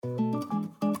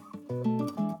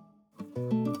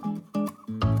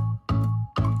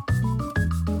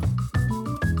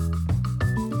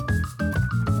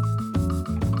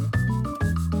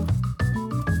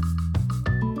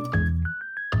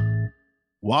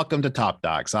Welcome to Top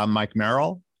Docs. I'm Mike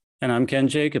Merrill. And I'm Ken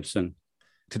Jacobson.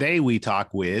 Today we talk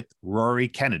with Rory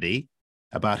Kennedy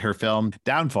about her film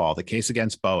Downfall, The Case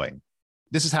Against Boeing.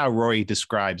 This is how Rory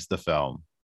describes the film.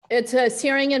 It's a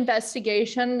searing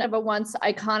investigation of a once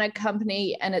iconic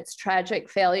company and its tragic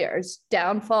failures.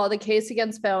 Downfall, The Case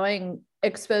Against Boeing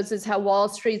exposes how Wall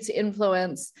Street's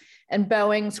influence and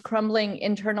Boeing's crumbling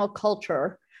internal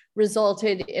culture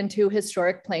resulted into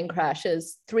historic plane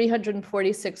crashes,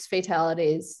 346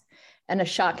 fatalities, and a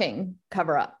shocking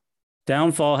cover-up.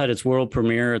 Downfall had its world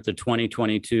premiere at the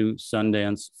 2022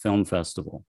 Sundance Film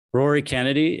Festival. Rory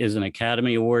Kennedy is an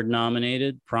Academy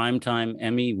Award-nominated, Primetime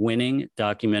Emmy-winning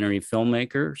documentary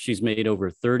filmmaker. She's made over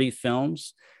 30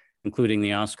 films, including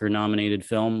the Oscar-nominated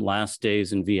film Last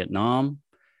Days in Vietnam,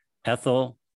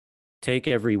 Ethel, Take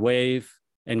Every Wave,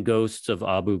 and Ghosts of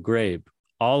Abu Ghraib,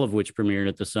 all of which premiered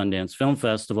at the Sundance Film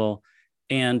Festival,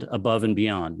 and Above and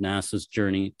Beyond, NASA's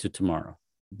Journey to Tomorrow.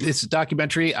 This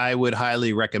documentary, I would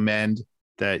highly recommend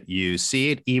that you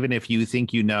see it, even if you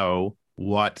think you know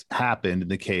what happened in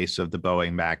the case of the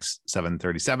Boeing MAX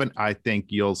 737. I think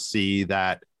you'll see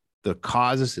that the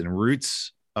causes and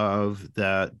roots of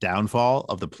the downfall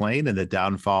of the plane and the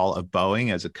downfall of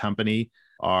Boeing as a company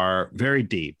are very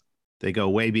deep. They go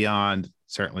way beyond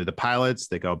certainly the pilots.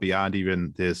 They go beyond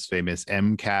even this famous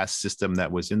MCAS system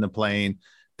that was in the plane.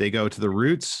 They go to the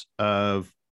roots of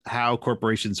how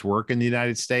corporations work in the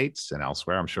United States and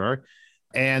elsewhere, I'm sure,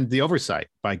 and the oversight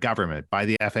by government, by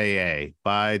the FAA,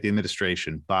 by the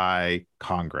administration, by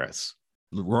Congress.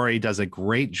 Rory does a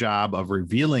great job of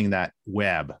revealing that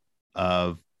web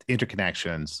of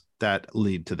interconnections that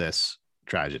lead to this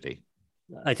tragedy.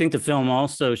 I think the film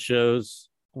also shows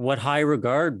what high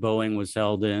regard Boeing was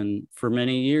held in for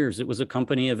many years. It was a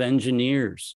company of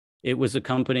engineers. It was a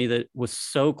company that was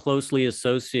so closely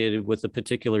associated with a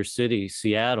particular city,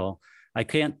 Seattle. I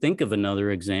can't think of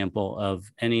another example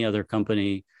of any other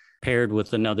company paired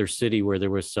with another city where there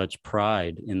was such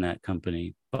pride in that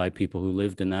company by people who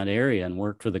lived in that area and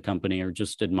worked for the company or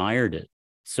just admired it.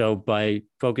 So by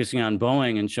focusing on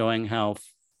Boeing and showing how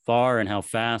far and how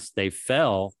fast they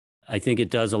fell, I think it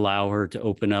does allow her to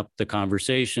open up the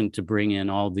conversation to bring in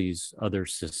all these other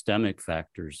systemic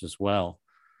factors as well.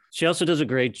 She also does a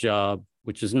great job,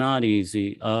 which is not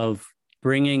easy, of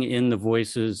bringing in the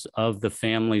voices of the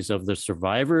families of the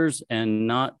survivors and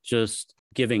not just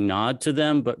giving nod to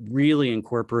them, but really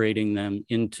incorporating them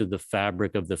into the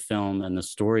fabric of the film and the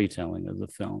storytelling of the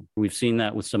film. We've seen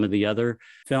that with some of the other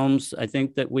films, I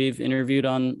think, that we've interviewed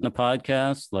on the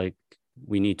podcast, like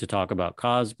We Need to Talk About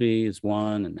Cosby is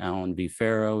one, and Alan V.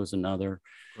 Farrow is another.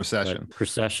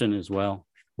 Procession as well.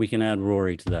 We can add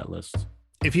Rory to that list.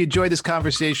 If you enjoyed this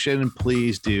conversation,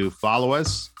 please do follow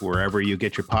us wherever you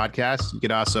get your podcasts. You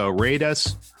can also rate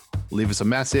us, leave us a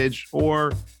message,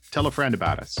 or tell a friend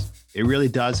about us. It really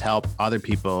does help other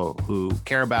people who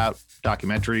care about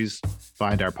documentaries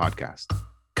find our podcast.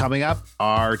 Coming up,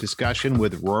 our discussion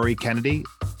with Rory Kennedy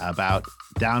about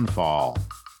Downfall.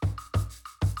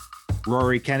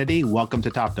 Rory Kennedy, welcome to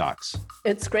Top Docs.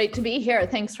 It's great to be here.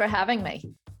 Thanks for having me.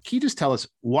 Can you just tell us,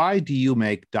 why do you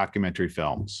make documentary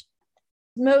films?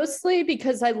 Mostly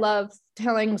because I love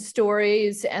telling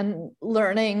stories and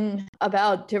learning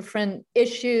about different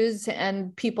issues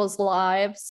and people's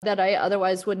lives that I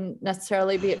otherwise wouldn't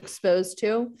necessarily be exposed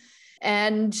to.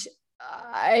 And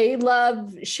I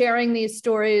love sharing these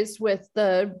stories with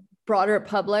the broader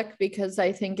public because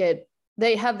I think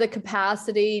they have the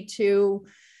capacity to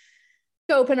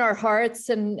open our hearts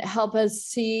and help us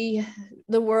see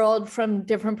the world from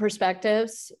different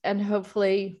perspectives and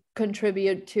hopefully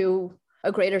contribute to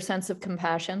a greater sense of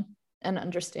compassion and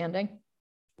understanding.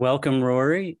 Welcome,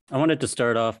 Rory. I wanted to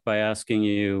start off by asking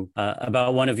you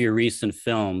about one of your recent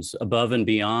films, Above and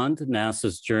Beyond,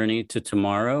 NASA's Journey to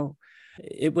Tomorrow.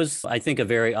 It was, I think, a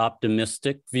very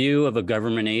optimistic view of a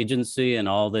government agency and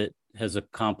all that has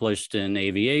accomplished in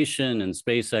aviation and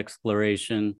space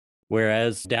exploration,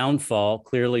 whereas Downfall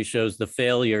clearly shows the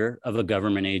failure of a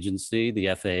government agency,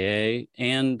 the FAA,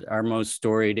 and our most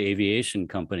storied aviation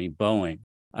company, Boeing.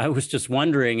 I was just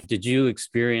wondering, did you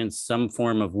experience some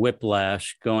form of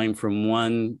whiplash going from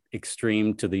one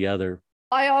extreme to the other?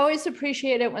 I always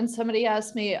appreciate it when somebody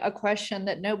asks me a question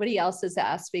that nobody else has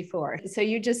asked before. So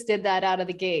you just did that out of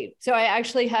the gate. So I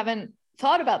actually haven't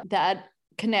thought about that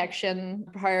connection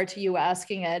prior to you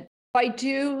asking it. I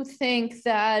do think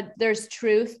that there's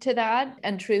truth to that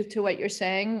and truth to what you're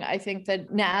saying. I think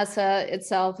that NASA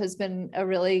itself has been a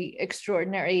really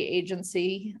extraordinary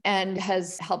agency and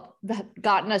has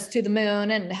gotten us to the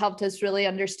moon and helped us really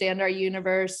understand our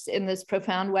universe in this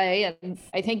profound way. And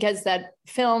I think as that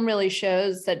film really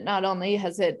shows that not only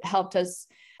has it helped us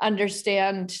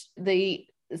understand the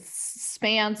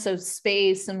expanse of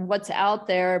space and what's out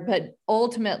there, but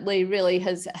ultimately really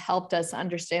has helped us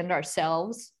understand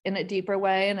ourselves in a deeper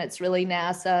way. And it's really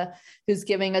NASA who's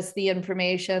giving us the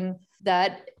information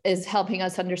that is helping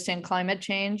us understand climate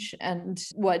change and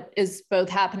what is both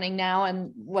happening now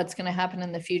and what's going to happen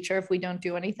in the future if we don't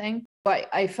do anything.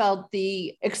 I felt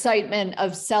the excitement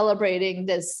of celebrating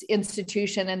this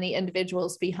institution and the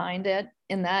individuals behind it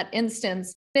in that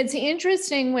instance. It's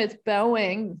interesting with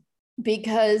Boeing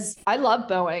because I love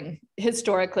Boeing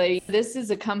historically. This is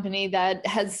a company that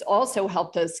has also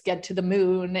helped us get to the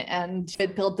moon, and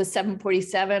it built the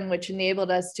 747, which enabled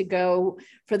us to go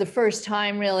for the first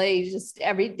time, really just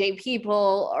everyday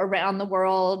people around the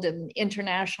world and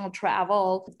international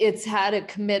travel. It's had a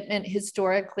commitment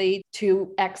historically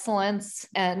to excellence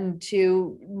and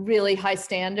to really high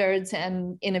standards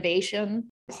and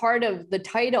innovation. Part of the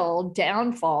title,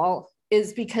 Downfall,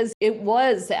 is because it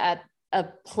was at a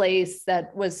place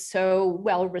that was so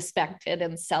well respected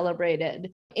and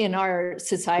celebrated in our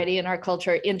society and our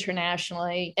culture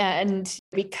internationally. And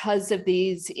because of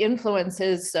these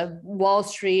influences of Wall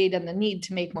Street and the need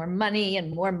to make more money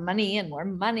and more money and more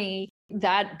money,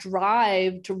 that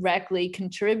drive directly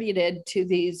contributed to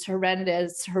these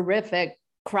horrendous, horrific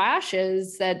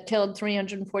crashes that killed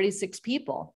 346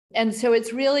 people. And so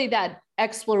it's really that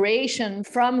exploration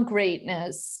from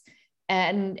greatness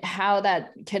and how that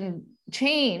can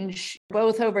change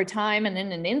both over time and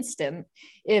in an instant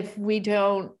if we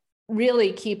don't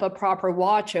really keep a proper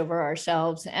watch over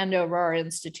ourselves and over our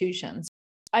institutions.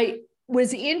 I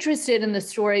was interested in the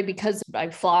story because I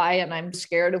fly and I'm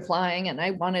scared of flying and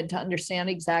I wanted to understand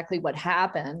exactly what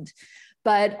happened.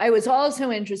 But I was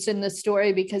also interested in the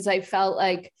story because I felt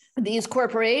like these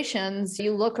corporations,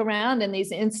 you look around and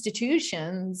these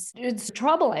institutions, it's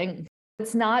troubling.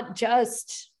 It's not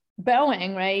just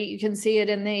Boeing, right? You can see it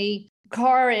in the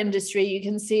car industry. You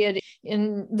can see it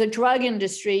in the drug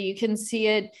industry. You can see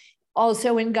it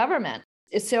also in government.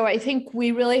 So I think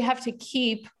we really have to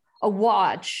keep a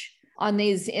watch on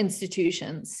these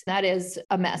institutions. That is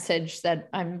a message that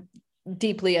I'm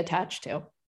deeply attached to.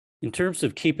 In terms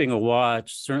of keeping a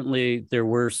watch, certainly there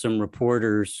were some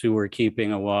reporters who were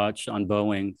keeping a watch on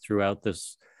Boeing throughout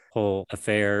this whole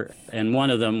affair. And one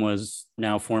of them was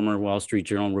now former Wall Street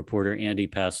Journal reporter Andy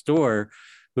Pastor,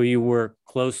 who you work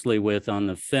closely with on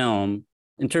the film.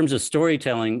 In terms of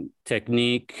storytelling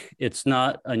technique, it's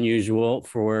not unusual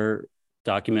for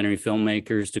documentary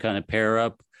filmmakers to kind of pair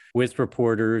up with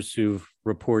reporters who've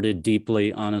reported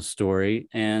deeply on a story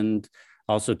and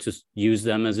also to use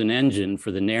them as an engine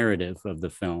for the narrative of the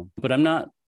film. But I'm not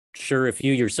sure if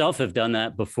you yourself have done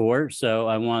that before. So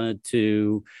I wanted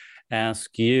to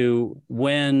ask you,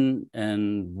 when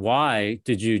and why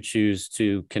did you choose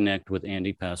to connect with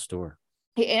Andy Pastor?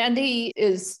 Andy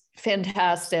is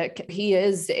fantastic. He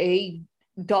is a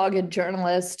dogged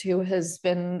journalist who has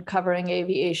been covering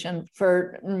aviation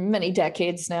for many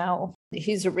decades now.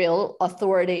 He's a real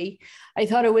authority. I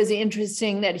thought it was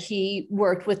interesting that he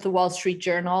worked with the Wall Street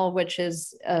Journal, which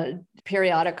is a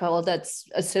periodical that's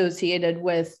associated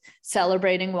with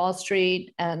celebrating Wall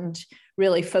Street and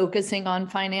really focusing on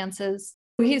finances.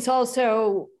 He's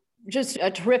also just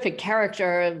a terrific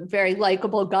character, a very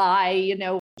likable guy. You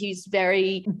know, he's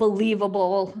very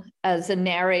believable as a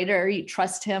narrator. You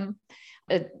trust him,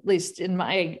 at least in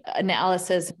my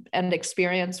analysis and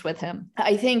experience with him.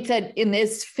 I think that in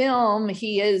this film,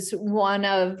 he is one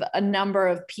of a number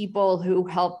of people who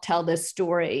helped tell this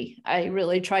story. I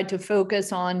really tried to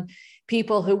focus on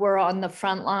people who were on the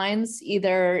front lines,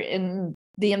 either in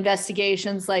the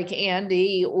investigations like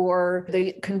Andy or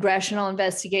the congressional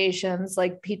investigations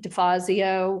like Pete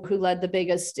DeFazio, who led the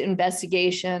biggest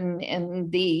investigation in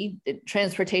the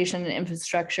Transportation and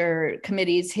Infrastructure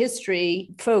Committee's history,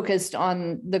 focused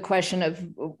on the question of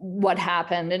what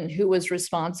happened and who was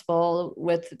responsible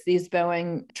with these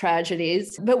Boeing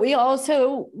tragedies. But we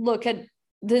also look at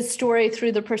this story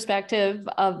through the perspective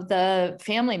of the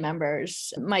family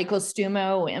members, Michael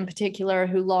Stumo in particular,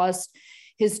 who lost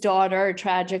his daughter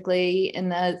tragically in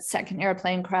the second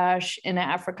airplane crash in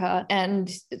Africa.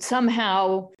 And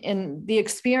somehow in the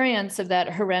experience of that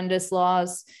horrendous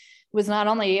loss, was not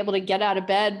only able to get out of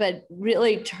bed, but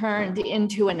really turned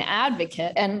into an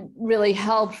advocate and really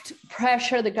helped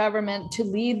pressure the government to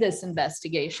lead this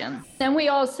investigation. Then we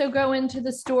also go into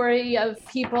the story of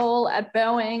people at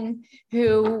Boeing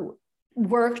who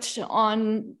worked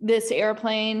on this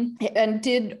airplane and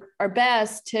did our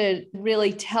best to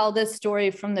really tell this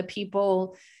story from the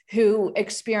people who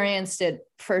experienced it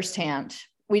firsthand.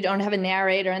 We don't have a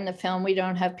narrator in the film. We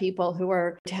don't have people who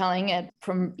are telling it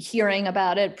from hearing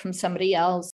about it from somebody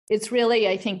else. it's really,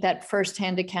 I think, that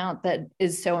firsthand account that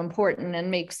is so important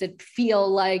and makes it feel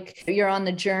like you're on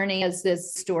the journey as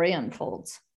this story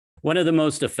unfolds. One of the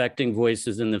most affecting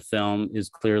voices in the film is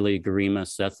clearly Garima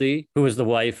Sethi, who was the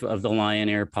wife of the Lion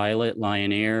Air pilot.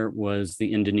 Lion Air was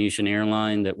the Indonesian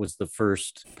airline that was the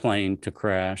first plane to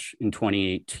crash in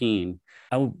 2018.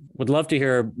 I would love to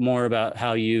hear more about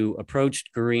how you approached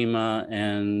Garima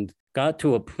and got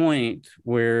to a point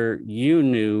where you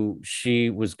knew she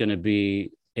was going to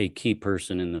be a key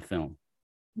person in the film.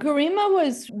 Garima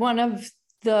was one of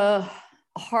the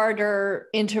harder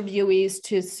interviewees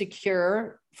to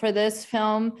secure for this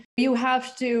film. You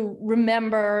have to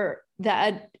remember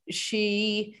that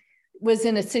she was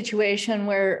in a situation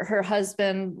where her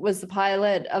husband was the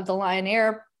pilot of the Lion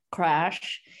Air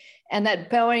crash, and that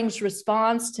Boeing's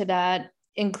response to that,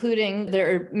 including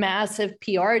their massive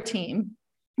PR team,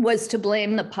 was to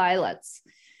blame the pilots.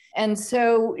 And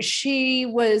so she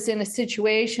was in a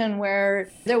situation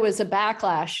where there was a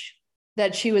backlash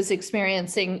that she was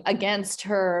experiencing against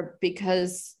her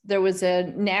because there was a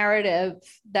narrative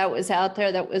that was out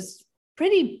there that was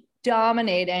pretty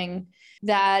dominating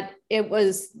that it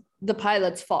was the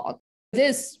pilot's fault.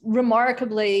 This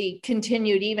remarkably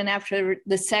continued even after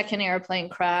the second airplane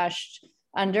crashed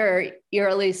under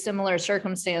eerily similar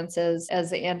circumstances,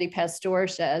 as Andy Pastor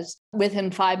says,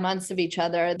 within 5 months of each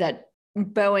other, that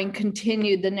Boeing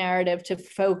continued the narrative to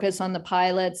focus on the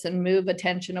pilots and move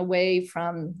attention away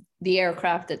from the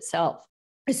aircraft itself.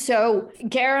 So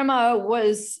Garima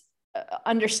was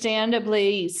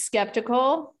understandably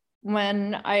skeptical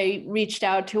when I reached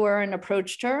out to her and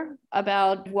approached her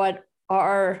about what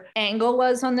our angle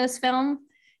was on this film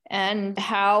and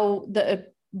how the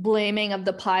blaming of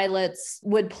the pilots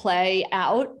would play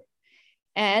out.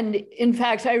 And in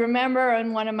fact, I remember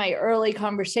in one of my early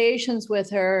conversations with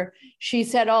her, she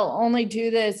said, I'll only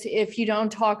do this if you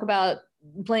don't talk about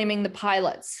blaming the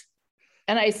pilots.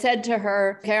 And I said to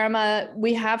her, Garima,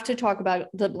 we have to talk about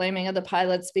the blaming of the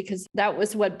pilots because that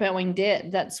was what Boeing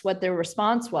did. That's what their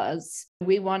response was.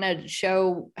 We want to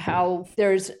show how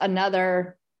there's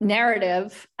another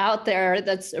narrative out there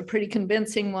that's a pretty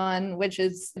convincing one, which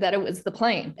is that it was the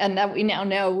plane, and that we now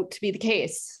know to be the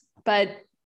case. But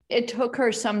it took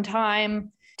her some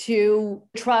time to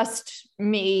trust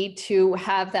me to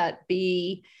have that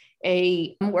be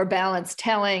a more balanced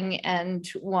telling and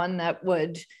one that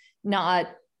would not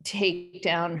take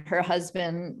down her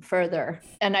husband further.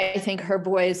 And I think her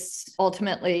voice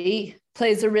ultimately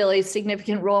plays a really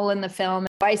significant role in the film.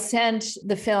 I sent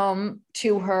the film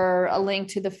to her, a link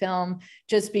to the film,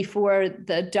 just before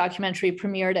the documentary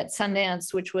premiered at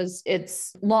Sundance, which was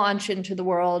its launch into the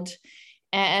world.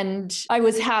 And I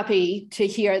was happy to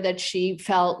hear that she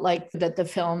felt like that the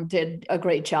film did a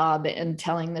great job in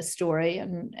telling this story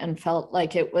and felt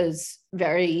like it was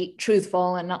very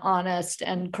truthful and honest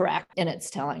and correct in its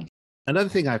telling. Another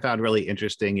thing I found really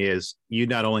interesting is you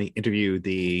not only interview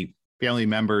the family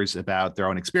members about their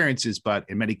own experiences, but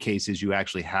in many cases, you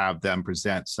actually have them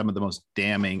present some of the most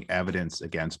damning evidence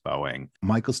against Boeing.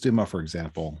 Michael Stuma, for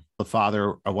example. The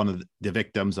father of one of the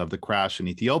victims of the crash in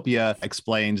Ethiopia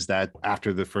explains that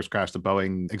after the first crash, the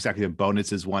Boeing executive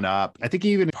bonuses went up. I think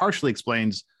he even partially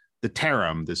explains the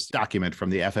TARIM, this document from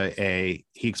the FAA.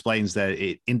 He explains that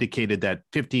it indicated that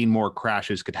 15 more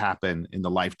crashes could happen in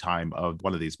the lifetime of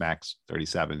one of these MAX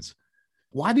 37s.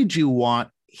 Why did you want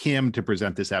him to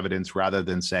present this evidence rather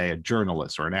than, say, a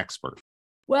journalist or an expert?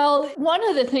 Well, one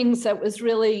of the things that was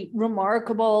really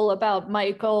remarkable about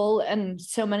Michael and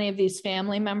so many of these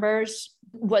family members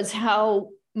was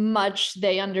how much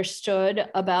they understood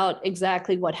about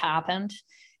exactly what happened.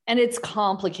 And it's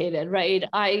complicated, right?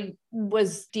 I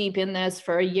was deep in this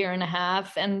for a year and a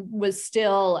half and was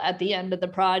still at the end of the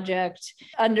project,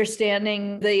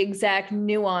 understanding the exact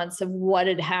nuance of what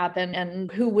had happened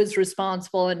and who was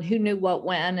responsible and who knew what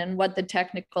when and what the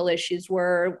technical issues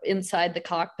were inside the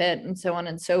cockpit and so on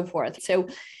and so forth. So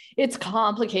it's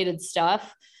complicated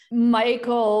stuff.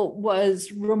 Michael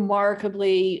was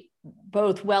remarkably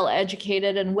both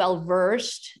well-educated and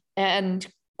well-versed and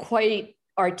quite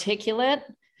articulate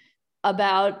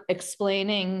about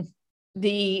explaining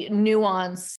the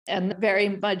nuance and very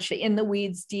much in the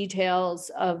weeds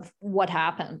details of what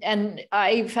happened. And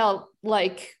I felt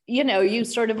like, you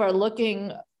sort of are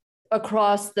looking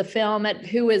across the film at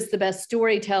who is the best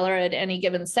storyteller at any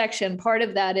given section. Part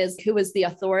of that is who is the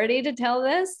authority to tell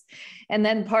this. And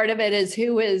then part of it is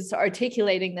who is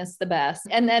articulating this the best.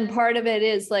 And then part of it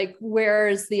is like,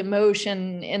 where's the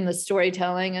emotion in the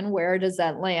storytelling and where does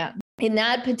that land? In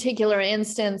that particular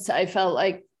instance, I felt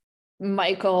like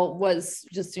Michael was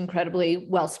just incredibly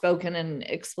well-spoken and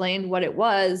explained what it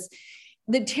was.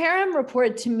 The Tarim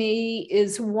report to me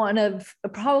is one of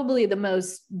probably the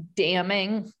most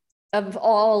damning of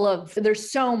all of, there's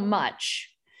so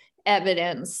much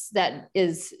evidence that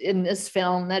is in this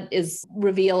film that is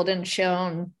revealed and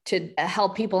shown to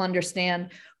help people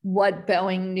understand what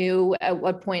Boeing knew at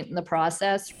what point in the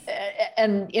process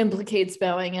and implicates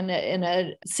Boeing in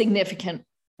a significant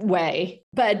way.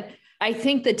 But I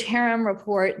think the Tarim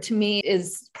report to me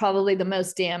is probably the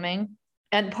most damning.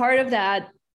 And part of that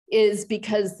is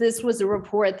because this was a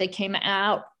report that came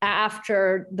out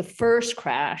after the first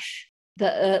crash,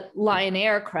 the Lion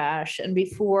Air crash, and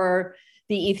before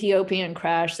the Ethiopian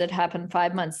crash that happened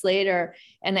 5 months later.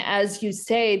 And as you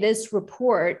say, this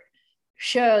report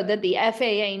showed that the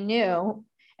FAA knew,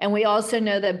 and we also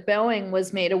know that Boeing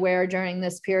was made aware during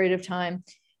this period of time,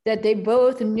 that they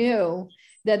both knew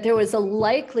that there was a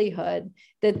likelihood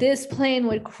that this plane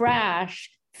would crash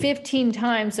 15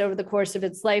 times over the course of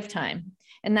its lifetime.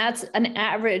 And that's an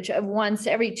average of once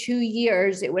every 2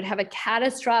 years, it would have a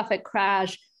catastrophic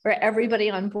crash where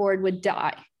everybody on board would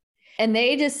die. And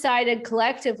they decided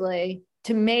collectively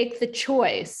to make the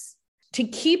choice to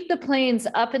keep the planes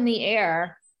up in the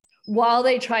air while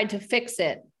they tried to fix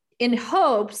it, in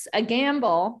hopes, a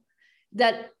gamble,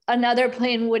 that another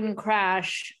plane wouldn't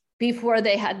crash before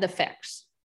they had the fix.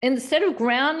 Instead of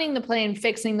grounding the plane,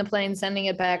 fixing the plane, sending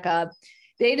it back up,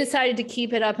 they decided to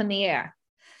keep it up in the air.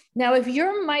 Now, if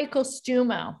you're Michael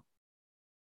Stumo,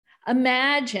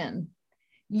 imagine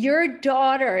your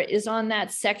daughter is on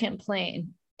that second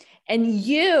plane, and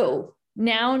you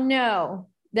now know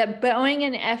that Boeing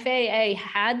and FAA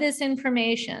had this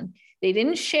information. They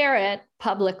didn't share it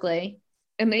publicly,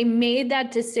 and they made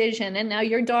that decision, and now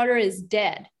your daughter is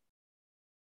dead.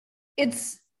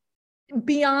 It's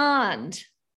beyond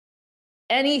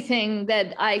anything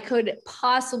that I could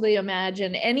possibly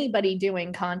imagine anybody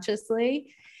doing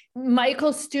consciously.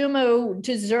 Michael Stumo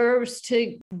deserves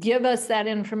to give us that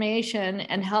information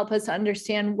and help us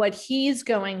understand what he's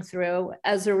going through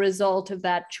as a result of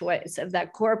that choice, of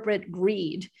that corporate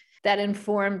greed that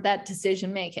informed that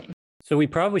decision-making. So we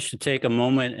probably should take a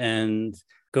moment and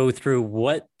go through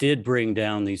what did bring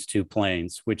down these two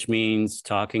planes, which means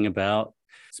talking about,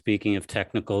 speaking of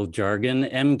technical jargon,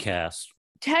 MCAS.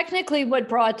 Technically, what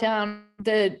brought down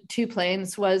the two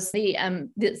planes was the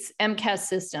this MCAS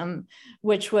system,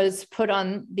 which was put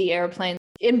on the airplane.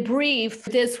 In brief,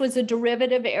 this was a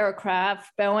derivative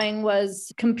aircraft. Boeing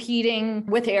was competing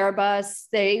with Airbus.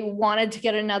 They wanted to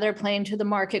get another plane to the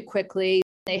market quickly.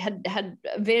 They had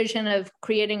a vision of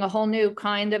creating a whole new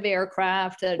kind of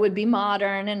aircraft that would be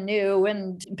modern and new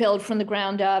and built from the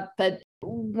ground up. But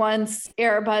once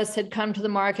Airbus had come to the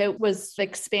market, was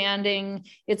expanding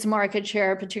its market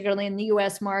share, particularly in the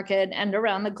US market and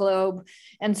around the globe,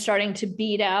 and starting to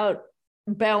beat out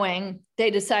Boeing,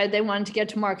 they decided they wanted to get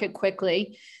to market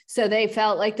quickly. So they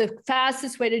felt like the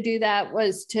fastest way to do that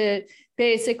was to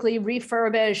basically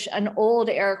refurbish an old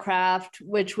aircraft,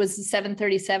 which was the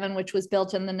 737, which was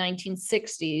built in the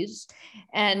 1960s,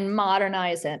 and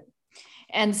modernize it.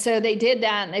 And so they did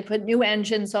that, and they put new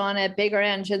engines on it, bigger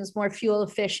engines, more fuel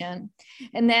efficient.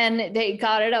 And then they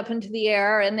got it up into the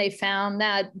air, and they found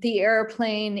that the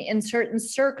airplane in certain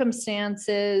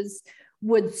circumstances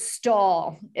would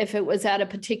stall if it was at a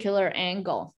particular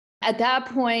angle. At that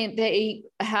point, they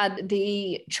had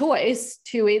the choice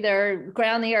to either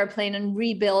ground the airplane and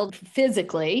rebuild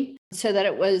physically so that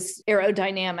it was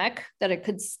aerodynamic, that it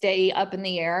could stay up in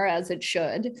the air as it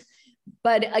should.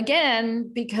 But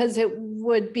again, because it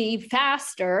would be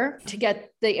faster to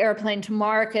get the airplane to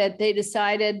market, they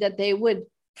decided that they would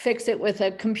fix it with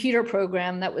a computer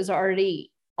program that was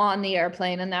already on the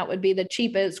airplane, and that would be the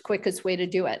cheapest, quickest way to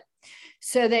do it.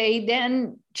 So they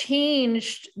then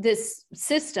changed this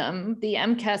system, the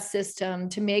MCAS system,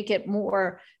 to make it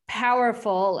more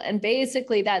powerful. And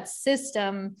basically that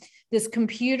system, this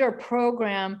computer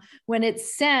program, when it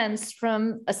sensed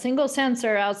from a single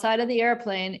sensor outside of the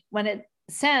airplane, when it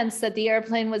sensed that the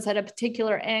airplane was at a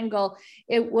particular angle,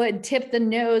 it would tip the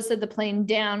nose of the plane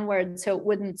downward so it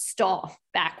wouldn't stall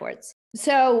backwards.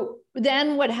 So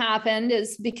then what happened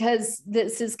is, because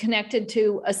this is connected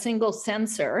to a single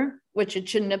sensor, which it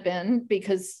shouldn't have been,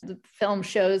 because the film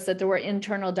shows that there were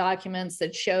internal documents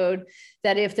that showed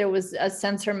that if there was a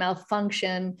sensor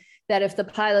malfunction, that if the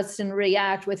pilots didn't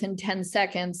react within 10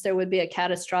 seconds, there would be a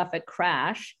catastrophic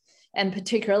crash. And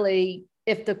particularly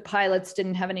if the pilots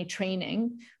didn't have any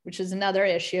training, which is another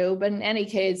issue. But in any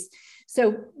case,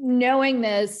 So knowing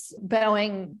this,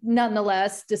 Boeing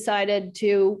nonetheless decided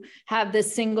to have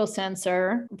this single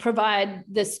sensor provide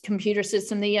this computer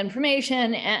system the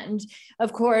information. And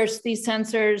of course, these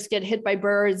sensors get hit by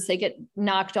birds, they get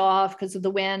knocked off because of the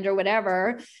wind or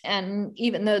whatever. And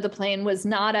even though the plane was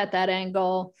not at that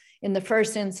angle in the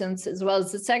first instance, as well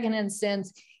as the second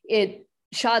instance, it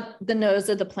shot the nose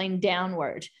of the plane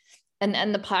downward.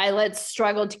 And the pilots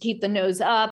struggled to keep the nose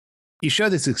up. You show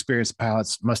this experience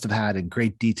pilots must have had in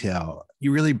great detail.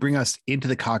 You really bring us into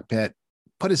the cockpit,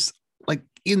 put us like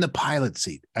in the pilot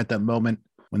seat at the moment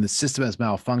when the system has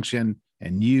malfunctioned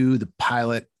and you, the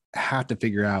pilot, have to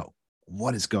figure out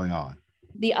what is going on.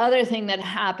 The other thing that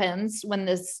happens when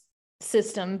this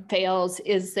system fails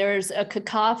is there's a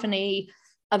cacophony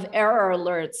of error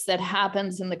alerts that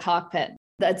happens in the cockpit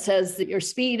that says that your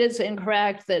speed is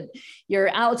incorrect, that your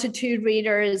altitude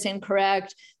reader is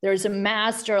incorrect. There's a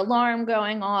master alarm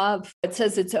going off. It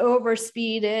says it's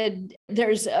overspeeded.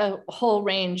 There's a whole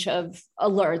range of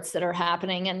alerts that are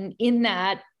happening. And in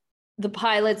that, the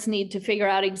pilots need to figure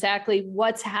out exactly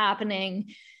what's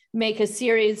happening, make a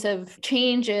series of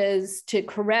changes to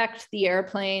correct the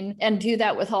airplane, and do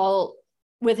that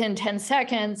within 10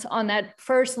 seconds. On that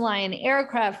first Lion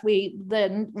aircraft, we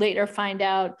then later find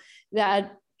out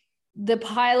that the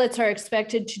pilots are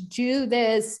expected to do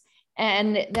this,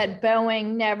 and that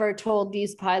Boeing never told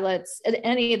these pilots,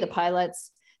 any of the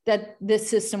pilots, that this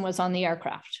system was on the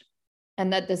aircraft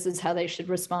and that this is how they should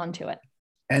respond to it.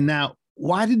 And now,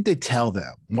 why didn't they tell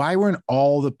them? Why weren't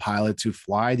all the pilots who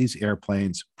fly these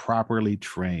airplanes properly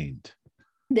trained?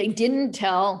 They didn't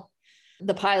tell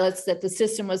the pilots that the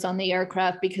system was on the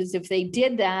aircraft, because if they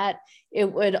did that,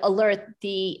 it would alert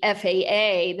the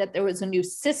FAA that there was a new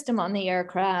system on the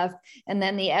aircraft. And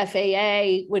then the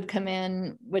FAA would come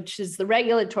in, which is the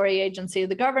regulatory agency of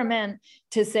the government,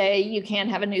 to say, you can't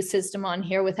have a new system on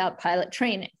here without pilot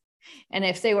training. And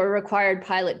if they were required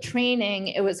pilot training,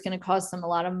 it was going to cost them a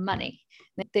lot of money.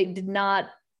 They did not,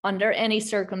 under any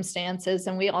circumstances,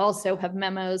 and we also have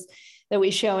memos that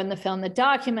we show in the film that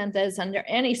document this, under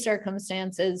any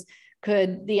circumstances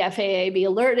could the FAA be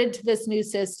alerted to this new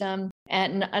system,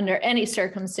 and under any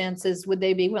circumstances would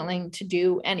they be willing to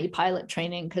do any pilot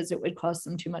training, because it would cost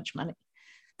them too much money.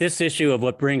 This issue of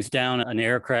what brings down an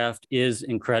aircraft is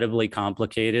incredibly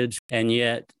complicated, and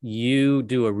yet you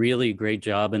do a really great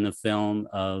job in the film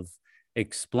of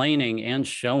explaining and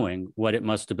showing what it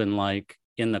must have been like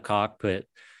in the cockpit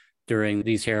during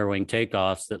these harrowing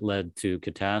takeoffs that led to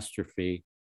catastrophe.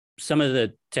 Some of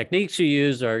the techniques you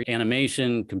use are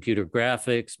animation, computer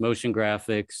graphics, motion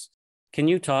graphics. Can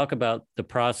you talk about the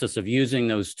process of using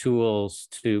those tools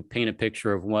to paint a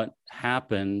picture of what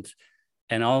happened,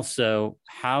 and also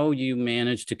how you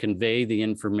manage to convey the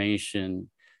information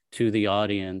to the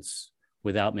audience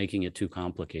without making it too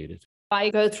complicated? I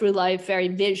go through life very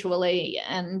visually,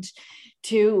 and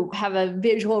to have a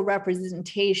visual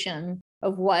representation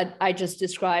of what I just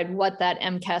described, what that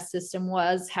MCAS system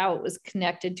was, how it was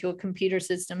connected to a computer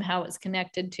system, how it was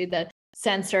connected to the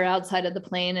sensor outside of the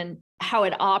plane, and how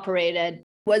it operated,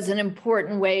 was an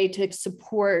important way to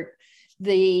support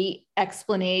the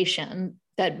explanation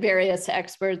that various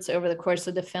experts over the course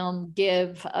of the film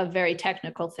give of very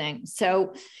technical things.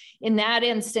 So in that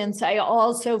instance, I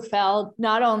also felt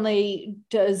not only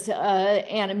does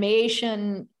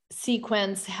animation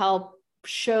sequence help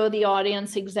show the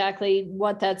audience exactly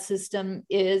what that system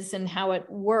is and how it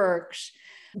works,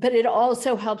 but it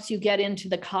also helps you get into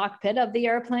the cockpit of the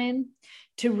airplane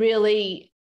to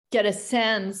really get a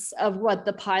sense of what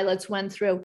the pilots went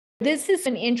through. This is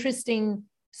an interesting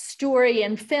story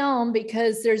in film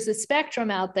because there's a spectrum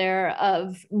out there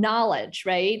of knowledge,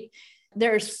 right?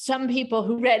 There's some people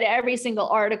who read every single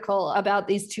article about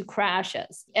these two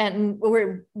crashes and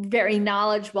were very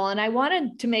knowledgeable. And I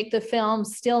wanted to make the film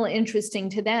still interesting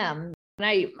to them. And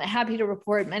I'm happy to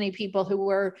report many people who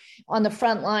were on the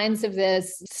front lines of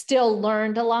this still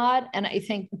learned a lot. And I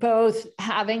think both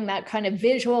having that kind of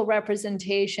visual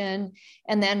representation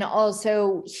and then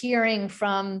also hearing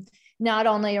from not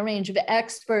only a range of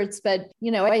experts, but,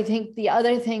 I think the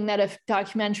other thing that a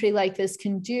documentary like this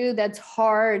can do that's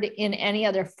hard in any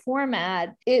other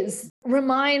format is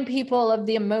remind people of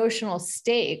the emotional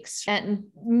stakes, and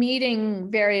meeting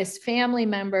various family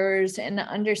members and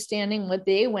understanding what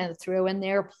they went through and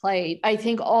their plight, I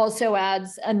think also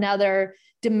adds another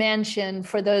dimension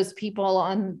for those people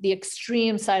on the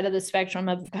extreme side of the spectrum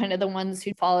of kind of the ones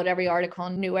who followed every article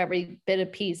and knew every bit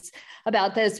of piece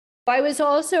about this. I was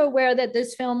also aware that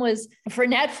this film was for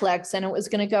Netflix and it was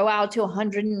going to go out to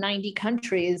 190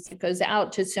 countries. It goes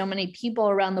out to so many people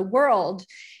around the world.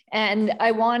 And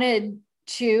I wanted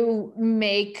to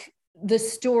make the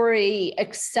story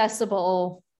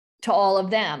accessible to all of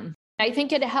them. I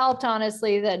think it helped,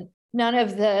 honestly, that none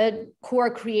of the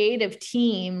core creative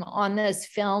team on this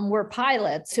film were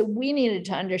pilots. So we needed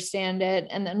to understand it.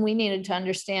 And then we needed to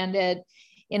understand it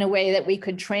in a way that we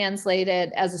could translate it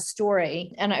as a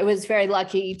story. And I was very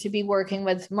lucky to be working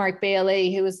with Mark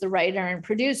Bailey, who was the writer and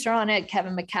producer on it,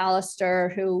 Kevin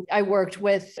McAllister, who I worked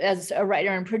with as a writer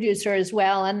and producer as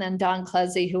well, and then Don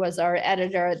Kleze, who was our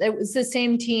editor. It was the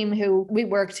same team who we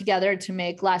worked together to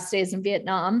make Last Days in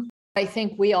Vietnam. I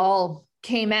think we all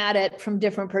came at it from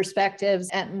different perspectives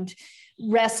and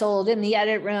wrestled in the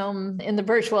edit room, in the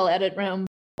virtual edit room.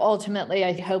 Ultimately,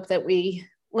 I hope that we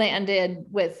landed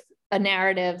with a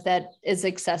narrative that is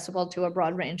accessible to a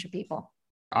broad range of people.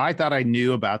 I thought I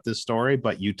knew about this story,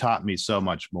 but you taught me so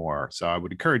much more. So I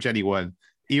would encourage anyone,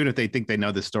 even if they think they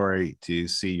know the story, to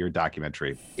see your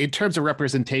documentary. In terms of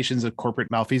representations of corporate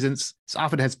malfeasance, this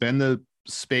often has been the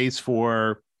space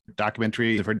for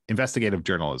documentary, for investigative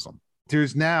journalism.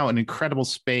 There's now an incredible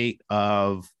spate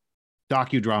of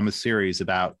docudrama series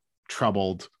about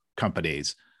troubled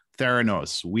companies,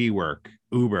 Theranos, WeWork,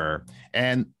 Uber,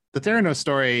 and the Theranos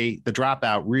story, The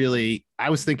Dropout, really, I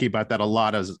was thinking about that a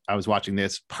lot as I was watching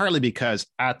this, partly because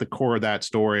at the core of that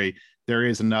story, there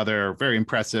is another very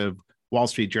impressive Wall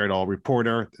Street Journal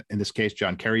reporter, in this case,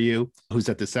 John Carreyrou, who's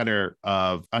at the center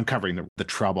of uncovering the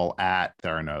trouble at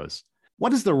Theranos.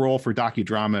 What is the role for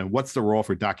docudrama and what's the role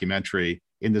for documentary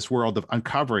in this world of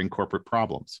uncovering corporate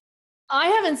problems? I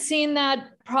haven't seen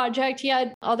that project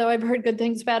yet, although I've heard good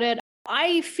things about it.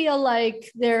 I feel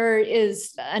like there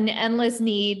is an endless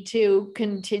need to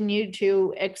continue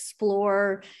to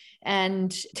explore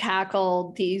and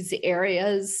tackle these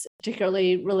areas,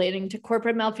 particularly relating to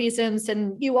corporate malfeasance.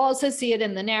 And you also see it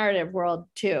in the narrative world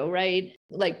too, right?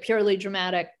 Like purely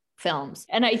dramatic films.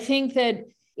 And I think that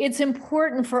it's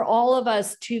important for all of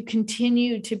us to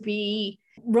continue to be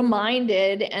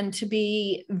reminded and to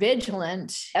be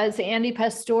vigilant. As Andy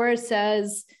Pastore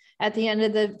says at the end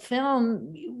of the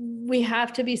film, we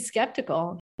have to be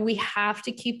skeptical. We have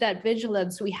to keep that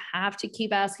vigilance. We have to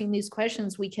keep asking these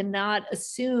questions. We cannot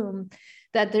assume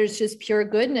that there's just pure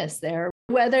goodness there,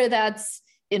 whether that's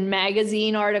in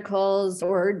magazine articles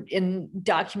or in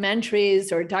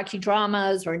documentaries or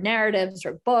docudramas or narratives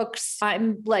or books.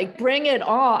 I'm like, bring it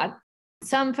on.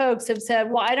 Some folks have said,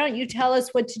 why don't you tell us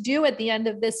what to do at the end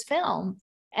of this film?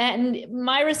 And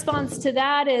my response to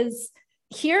that is,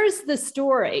 here's the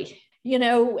story. You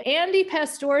know, Andy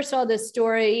Pastore saw this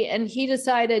story and he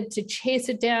decided to chase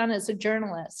it down as a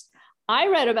journalist. I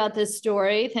read about this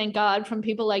story, thank God, from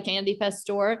people like Andy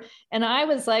Pastore. And I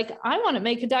was like, I want to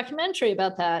make a documentary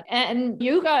about that. And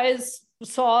you guys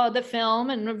saw the film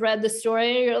and read the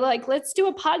story. You're like, let's do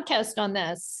a podcast on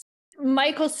this.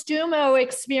 Michael Stumo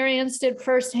experienced it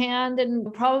firsthand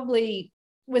and probably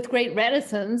with great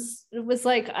reticence. It was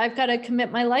like, I've got to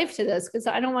commit my life to this because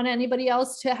I don't want anybody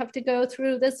else to have to go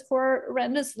through this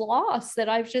horrendous loss that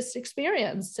I've just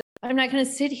experienced. I'm not going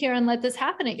to sit here and let this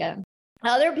happen again.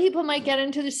 Other people might get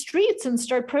into the streets and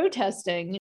start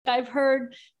protesting. I've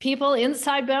heard people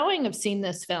inside Boeing have seen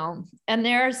this film and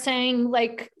they're saying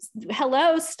like,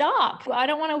 hello, stop. I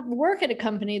don't want to work at a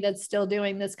company that's still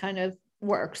doing this kind of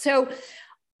work. So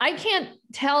I can't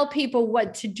tell people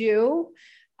what to do.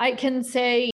 I can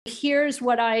say, here's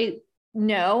what I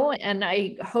know. And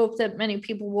I hope that many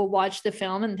people will watch the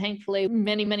film. And thankfully,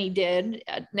 many, many did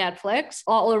at Netflix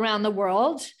all around the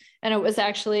world. And it was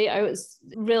actually, I was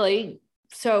really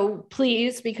so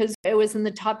pleased because it was in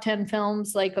the top 10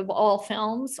 films, like of all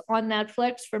films on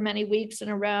Netflix for many weeks in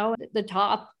a row, the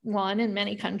top one in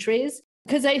many countries,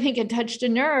 because I think it touched a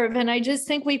nerve. And I just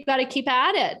think we've got to keep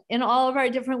at it in all of our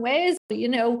different ways. You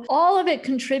know, all of it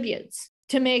contributes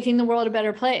to making the world a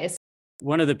better place.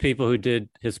 One of the people who did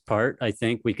his part, I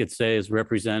think we could say, is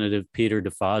Representative Peter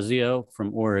DeFazio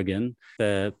from Oregon,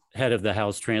 the head of the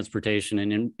House Transportation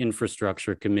and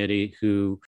Infrastructure Committee,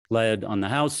 who led on the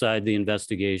House side the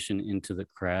investigation into the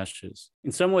crashes.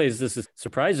 In some ways, this is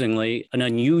surprisingly an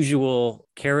unusual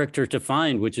character to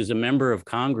find, which is a member of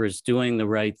Congress doing the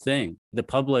right thing. The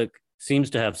public seems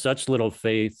to have such little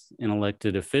faith in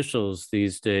elected officials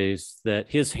these days that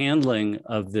his handling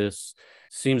of this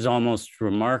seems almost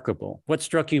remarkable. What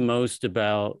struck you most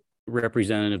about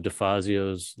Representative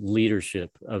DeFazio's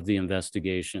leadership of the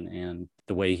investigation and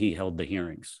the way he held the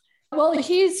hearings? Well,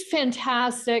 he's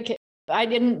fantastic. I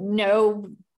didn't know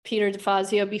Peter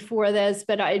DeFazio before this,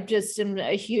 but I just am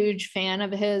a huge fan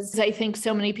of his. I think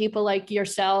so many people like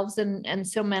yourselves and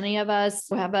so many of us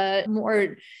have a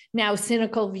more now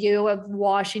cynical view of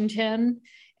Washington.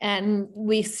 And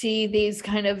we see these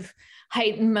kind of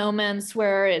heightened moments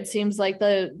where it seems like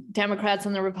the Democrats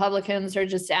and the Republicans are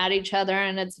just at each other,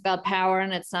 and it's about power,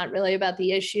 and it's not really about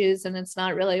the issues, and it's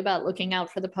not really about looking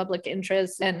out for the public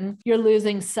interest. And you're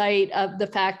losing sight of the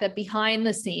fact that behind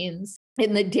the scenes,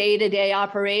 in the day-to-day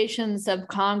operations of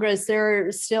Congress,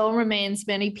 there still remains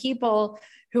many people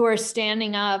who are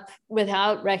standing up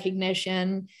without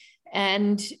recognition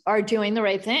and are doing the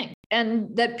right thing.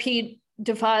 And that Pete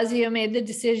DeFazio made the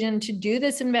decision to do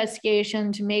this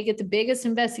investigation, to make it the biggest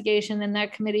investigation in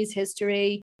that committee's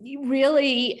history,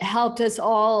 really helped us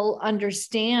all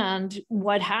understand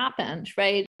what happened,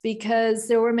 right? Because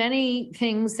there were many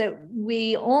things that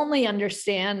we only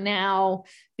understand now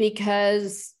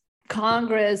because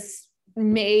Congress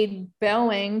made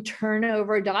Boeing turn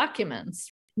over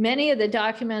documents. Many of the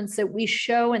documents that we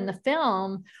show in the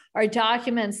film are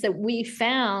documents that we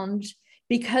found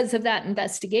because of that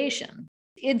investigation.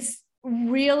 It's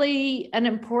really an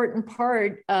important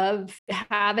part of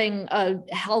having a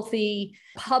healthy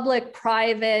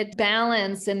public-private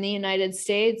balance in the United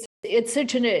States. It's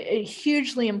such a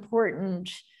hugely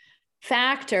important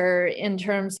factor in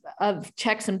terms of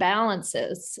checks and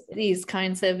balances, these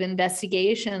kinds of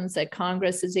investigations that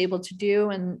Congress is able to do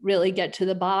and really get to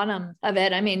the bottom of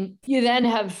it. I mean, you then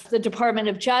have the Department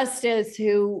of Justice,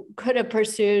 who could have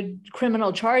pursued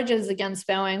criminal charges against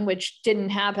Boeing, which didn't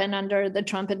happen under the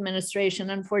Trump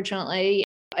administration, unfortunately.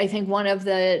 I think one of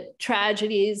the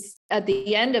tragedies at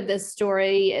the end of this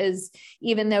story is,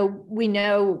 even though we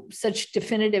know such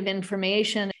definitive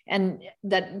information and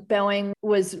that Boeing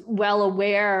was well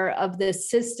aware of this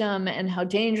system and how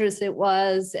dangerous it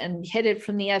was and hid it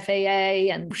from the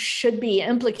FAA and should be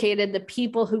implicated, the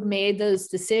people who made those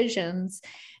decisions.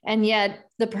 And yet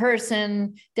the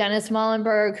person, Dennis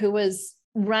Muhlenberg, who was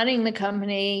running the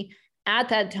company at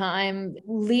that time,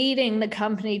 leading the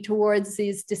company towards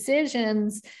these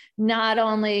decisions, not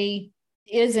only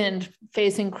isn't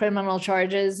facing criminal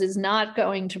charges, is not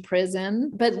going to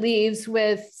prison, but leaves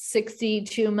with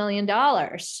 $62 million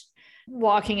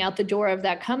walking out the door of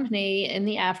that company in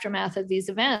the aftermath of these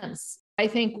events. I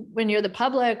think when you're the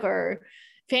public or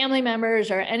family members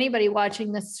or anybody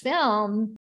watching this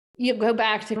film, you go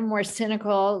back to a more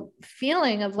cynical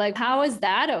feeling of like, how is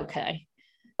that okay?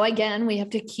 Again, we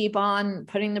have to keep on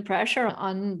putting the pressure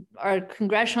on our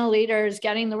congressional leaders,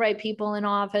 getting the right people in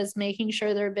office, making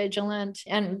sure they're vigilant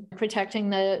and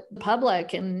protecting the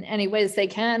public in any ways they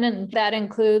can. And that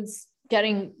includes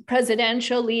getting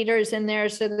presidential leaders in there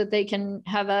so that they can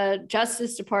have a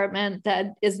Justice Department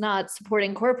that is not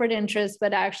supporting corporate interests,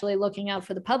 but actually looking out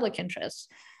for the public interests,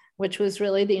 which was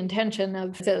really the intention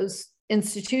of those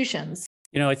institutions.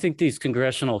 You know, I think these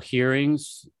congressional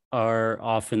hearings are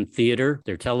often theater.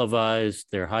 They're televised,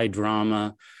 they're high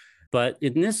drama. But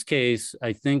in this case,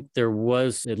 I think there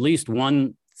was at least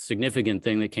one significant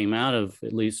thing that came out of,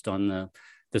 at least on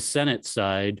the Senate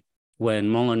side, when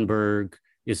Muhlenberg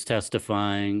is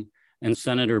testifying and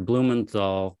Senator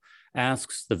Blumenthal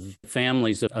asks the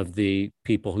families of the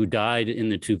people who died in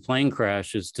the two plane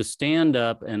crashes to stand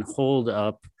up and hold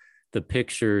up the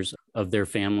pictures of their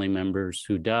family members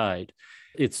who died.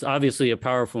 It's obviously a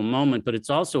powerful moment, but it's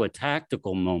also a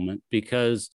tactical moment,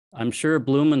 because I'm sure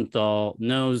Blumenthal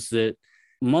knows that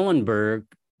Muhlenberg,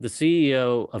 the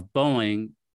CEO of Boeing,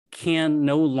 can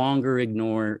no longer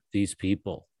ignore these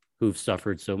people who've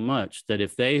suffered so much, that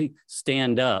if they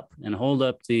stand up and hold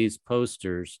up these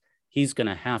posters, he's going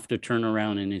to have to turn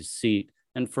around in his seat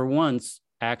and for once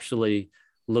actually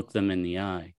look them in the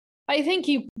eye. I think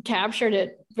you captured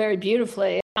it very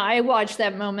beautifully. I watched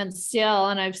that moment still,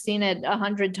 and I've seen it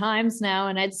 100 times now,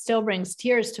 and it still brings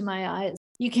tears to my eyes.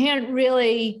 You can't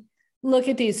really look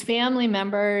at these family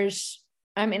members,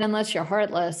 I mean, unless you're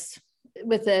heartless,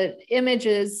 with the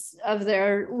images of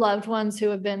their loved ones who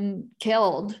have been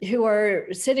killed, who are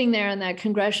sitting there in that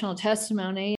congressional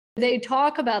testimony. They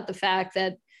talk about the fact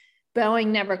that Boeing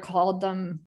never called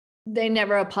them. They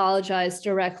never apologized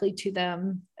directly to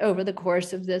them over the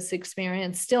course of this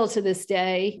experience. Still to this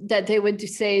day, that they would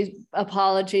say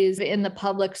apologies in the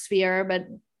public sphere, but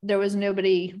there was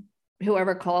nobody who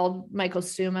ever called Michael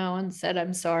Sumo and said,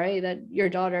 I'm sorry that your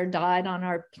daughter died on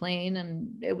our plane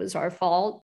and it was our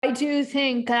fault. I do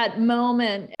think that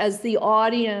moment, as the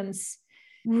audience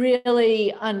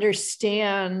really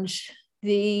understand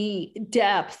the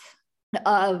depth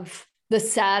of the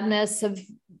sadness of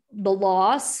the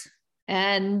loss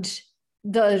and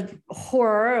the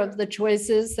horror of the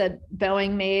choices that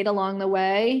Boeing made along the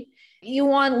way. You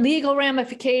want legal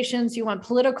ramifications, you want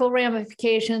political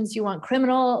ramifications, you want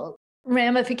criminal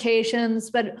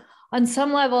ramifications, but on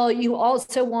some level, you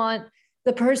also want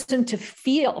the person to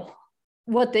feel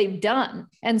what they've done.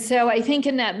 And so I think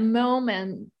in that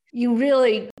moment, you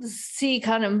really see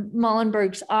kind of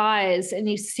Muhlenberg's eyes and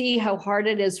you see how hard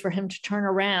it is for him to turn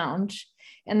around.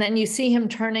 And then you see him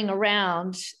turning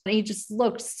around and he just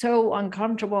looks so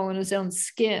uncomfortable in his own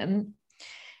skin.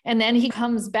 And then he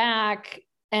comes back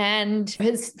and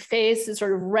his face is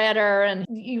sort of redder and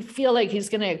you feel like he's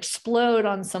going to explode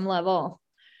on some level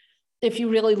if you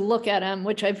really look at him,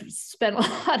 which I've spent a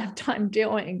lot of time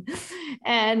doing.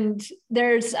 And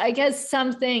there's, I guess,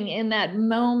 something in that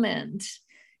moment,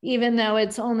 even though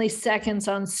it's only seconds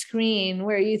on screen,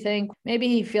 where you think maybe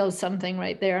he feels something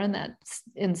right there in that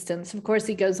instance. Of course,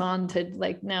 he goes on to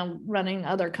like now running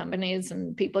other companies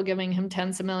and people giving him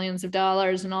tens of millions of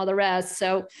dollars and all the rest.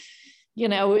 So, you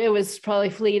know, it was probably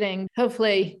fleeting.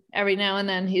 Hopefully every now and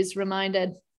then he's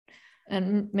reminded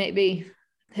and maybe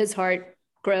his heart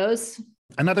grows.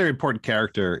 Another important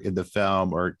character in the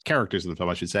film, or characters in the film,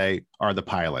 I should say, are the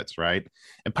pilots, right?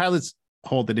 And pilots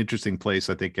hold an interesting place,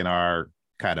 I think, in our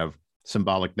kind of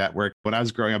symbolic network. When I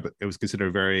was growing up, it was considered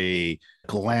a very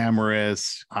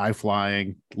glamorous,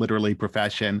 high-flying, literally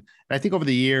profession. And I think over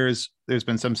the years, there's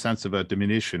been some sense of a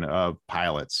diminution of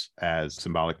pilots as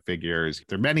symbolic figures.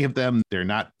 There are many of them. They're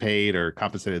not paid or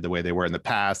compensated the way they were in the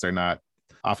past. They're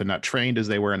often not trained as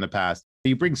they were in the past.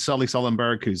 You bring Sully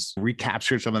Sullenberg, who's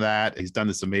recaptured some of that. He's done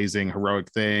this amazing,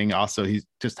 heroic thing. Also, he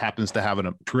just happens to have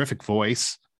a terrific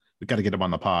voice. We've got to get him on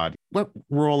the pod. What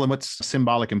role and what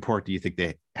symbolic import do you think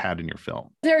they had in your film?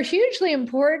 They're hugely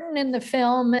important in the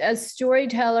film as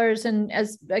storytellers and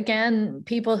as, again,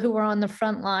 people who were on the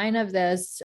front line of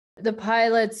this. The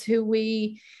pilots who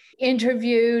we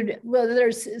interviewed, well,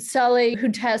 there's Sully, who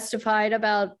testified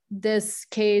about this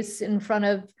case in front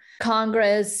of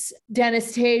Congress.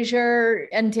 Dennis Tazier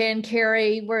and Dan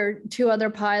Carey were two other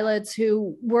pilots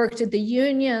who worked at the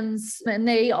unions, and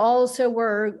they also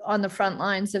were on the front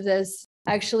lines of this.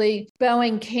 Actually,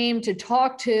 Boeing came to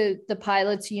talk to the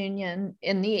pilots union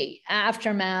in the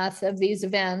aftermath of these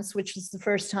events, which was the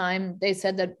first time they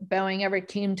said that Boeing ever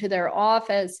came to their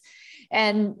office.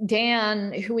 And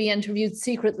Dan, who we interviewed,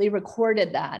 secretly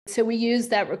recorded that. So we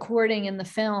used that recording in the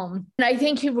film. And I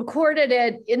think he recorded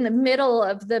it in the middle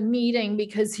of the meeting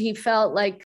because he felt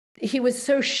like he was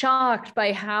so shocked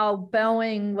by how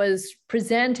Boeing was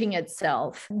presenting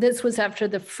itself. This was after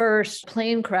the first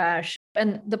plane crash.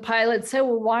 And the pilot said,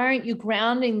 well, why aren't you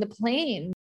grounding the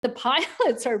plane? The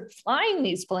pilots are flying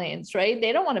these planes, right?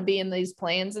 They don't want to be in these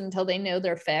planes until they know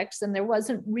they're fixed. And there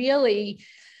wasn't really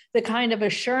the kind of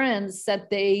assurance that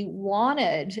they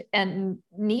wanted and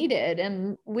needed.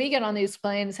 And we get on these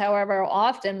planes however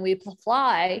often we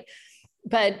fly,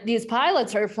 but these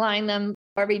pilots are flying them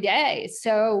every day.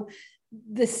 So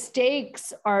the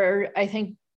stakes are, I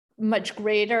think, much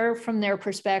greater from their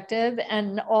perspective,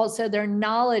 and also their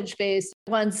knowledge base.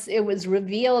 Once it was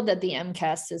revealed that the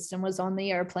MCAS system was on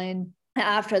the airplane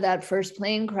after that first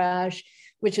plane crash,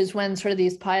 which is when sort of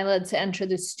these pilots enter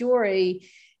the story,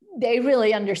 they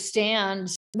really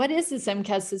understand, what is this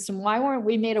MCAS system? Why weren't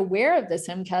we made aware of this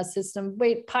MCAS system?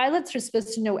 Wait, pilots are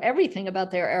supposed to know everything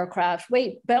about their aircraft.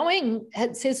 Wait, Boeing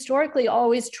has historically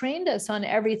always trained us on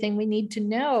everything we need to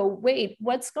know. Wait,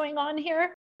 what's going on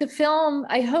here? The film,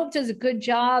 I hope, does a good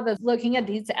job of looking at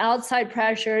these outside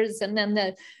pressures and then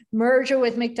the merger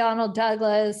with McDonnell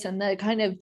Douglas and the kind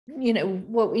of, you know,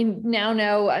 what we now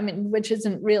know, I mean, which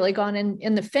isn't really gone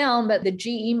in the film, but the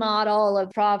GE model of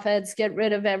profits, get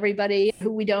rid of everybody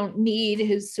who we don't need,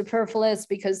 who's superfluous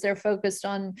because they're focused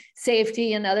on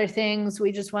safety and other things.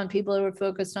 We just want people who are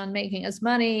focused on making us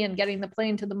money and getting the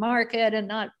plane to the market and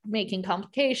not making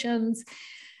complications.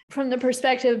 From the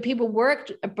perspective of people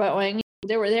worked at Boeing,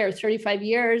 they were there 35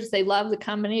 years. They loved the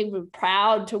company, were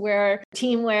proud to wear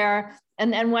team wear.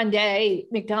 And then one day,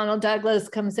 McDonnell Douglas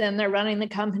comes in, they're running the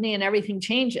company and everything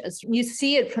changes. You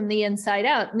see it from the inside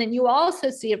out. And then you also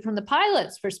see it from the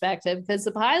pilot's perspective, because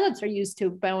the pilots are used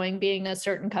to Boeing being a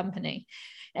certain company.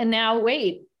 And now,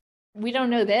 wait, we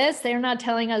don't know this. They're not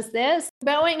telling us this.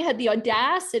 Boeing had the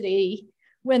audacity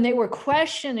when they were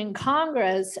questioned in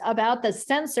Congress about the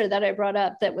sensor that I brought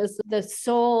up, that was the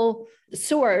sole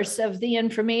source of the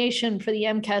information for the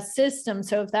MCAS system.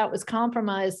 So if that was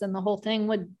compromised, then the whole thing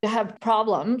would have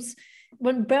problems.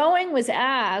 When Boeing was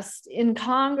asked in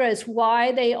Congress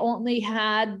why they only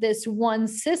had this one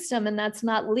system, and that's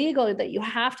not legal, that you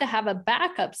have to have a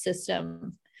backup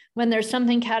system when there's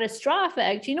something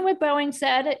catastrophic, do you know what Boeing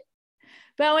said?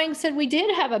 Boeing said, we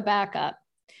did have a backup.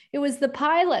 It was the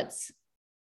pilots.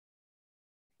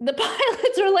 The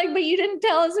pilots are like, but you didn't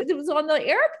tell us it was on the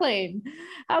airplane.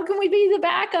 How can we be the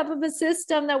backup of a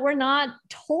system that we're not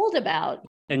told about?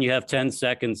 And you have 10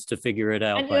 seconds to figure it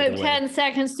out. And you have 10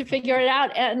 seconds to figure it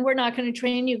out. And we're not going to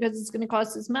train you because it's going to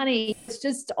cost us money. It's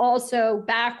just also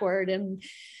backward and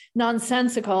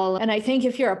nonsensical. And I think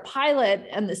if you're a pilot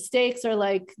and the stakes are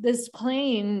like, this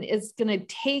plane is going to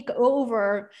take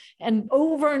over and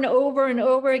over and over and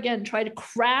over again, try to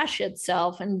crash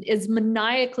itself, and is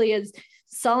maniacally, as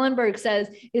Sullenberg says,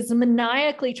 is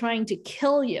maniacally trying to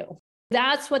kill you.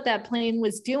 That's what that plane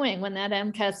was doing when that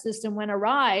MCAS system went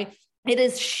awry. It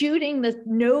is shooting the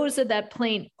nose of that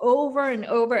plane over and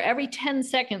over. Every 10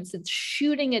 seconds, it's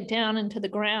shooting it down into the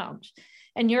ground.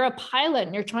 And you're a pilot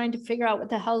and you're trying to figure out what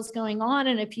the hell's going on.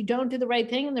 And if you don't do the right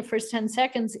thing in the first 10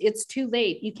 seconds, it's too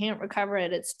late. You can't recover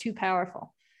it. It's too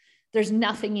powerful. There's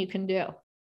nothing you can do.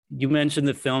 You mentioned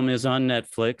the film is on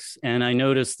Netflix. And I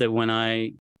noticed that when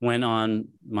I went on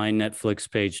my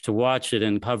Netflix page to watch it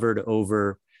and hovered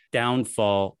over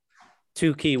downfall,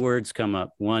 two key words come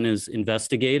up. One is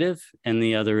investigative and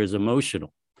the other is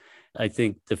emotional. I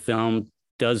think the film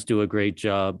does do a great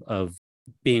job of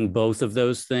being both of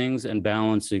those things and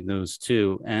balancing those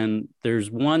two. And there's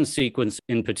one sequence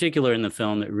in particular in the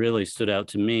film that really stood out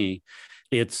to me.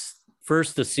 It's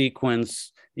first the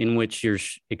sequence in which you're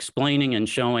explaining and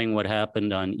showing what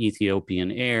happened on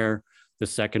Ethiopian Air, the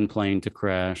second plane to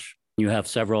crash. You have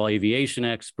several aviation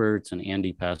experts and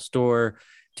Andy Pastor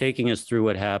taking us through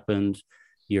what happened.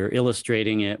 You're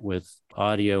illustrating it with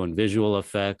audio and visual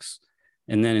effects.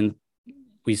 And then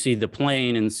we see the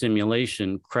plane in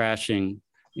simulation crashing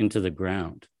into the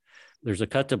ground. There's a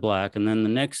cut to black, and then the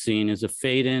next scene is a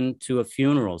fade into a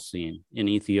funeral scene in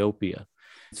Ethiopia.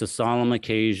 It's a solemn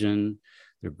occasion.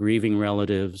 They're grieving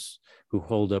relatives who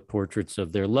hold up portraits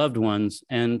of their loved ones.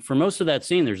 And for most of that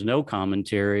scene, there's no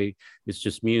commentary. It's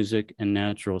just music and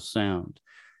natural sound.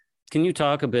 Can you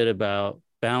talk a bit about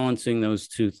balancing those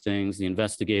two things, the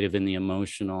investigative and the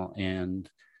emotional, and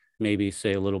maybe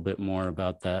say a little bit more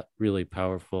about that really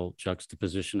powerful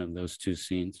juxtaposition of those two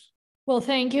scenes? Well,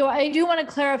 thank you. I do want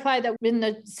to clarify that in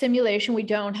the simulation, we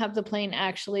don't have the plane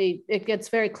actually, it gets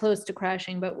very close to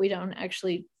crashing, but we don't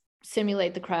actually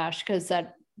simulate the crash because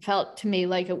that felt to me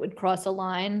like it would cross a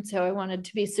line. So I wanted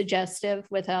to be suggestive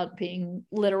without being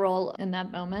literal in that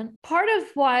moment. Part of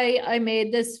why I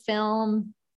made this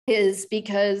film is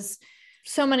because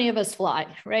so many of us fly,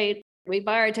 right? We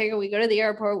buy our ticket, we go to the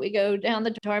airport, we go down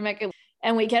the tarmac,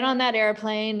 and we get on that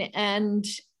airplane, and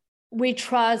we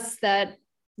trust that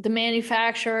the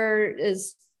manufacturer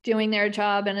is doing their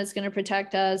job and is going to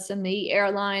protect us, and the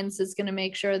airlines is going to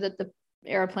make sure that the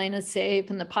airplane is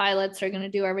safe, and the pilots are going to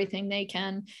do everything they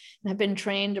can and have been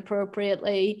trained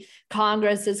appropriately.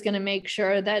 Congress is going to make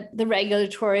sure that the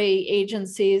regulatory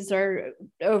agencies are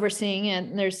overseeing it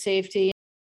and their safety.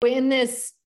 In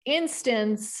this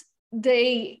instance,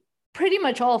 they pretty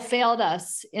much all failed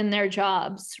us in their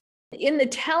jobs. In the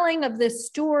telling of this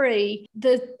story,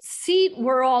 the seat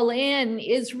we're all in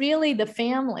is really the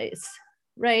families,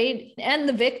 right? And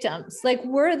the victims. Like,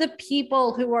 we're the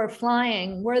people who are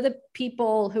flying. We're the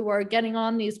people who are getting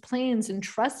on these planes and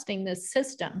trusting this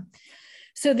system.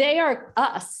 So they are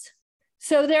us.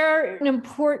 So they're an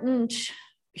important,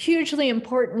 hugely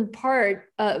important part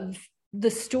of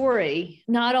the story,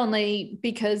 not only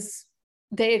because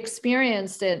they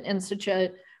experienced it in such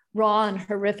a raw and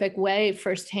horrific way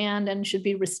firsthand and should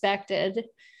be respected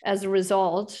as a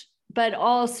result, but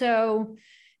also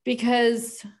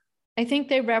because I think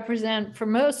they represent, for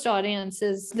most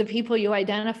audiences, the people you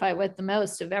identify with the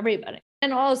most of everybody.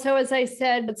 And also, as I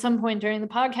said at some point during the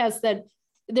podcast, that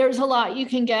there's a lot you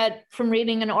can get from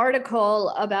reading an article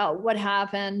about what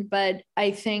happened, but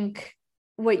I think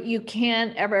what you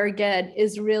can't ever get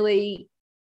is really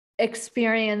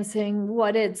experiencing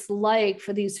what it's like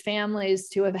for these families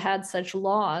to have had such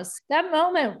loss. That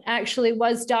moment actually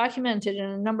was documented in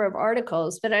a number of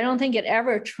articles, but I don't think it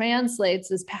ever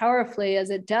translates as powerfully as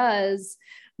it does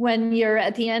when you're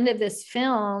at the end of this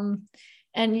film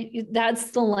and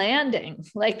that's the landing.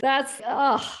 Like, that's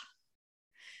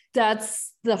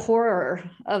the horror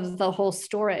of the whole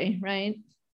story, right?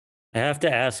 I have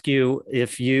to ask you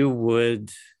if you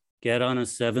would get on a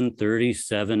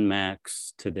 737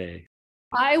 MAX today.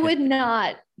 I would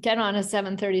not get on a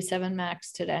 737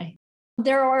 MAX today.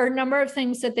 There are a number of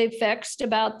things that they've fixed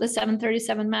about the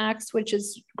 737 MAX, which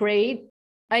is great.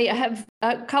 I have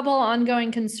a couple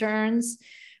ongoing concerns.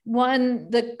 One,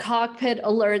 the cockpit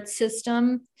alert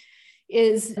system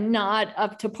is not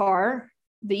up to par.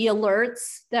 The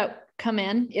alerts that come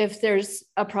in if there's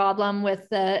a problem with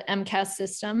the MCAS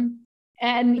system.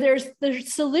 And there's the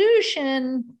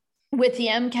solution with the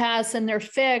MCAS and their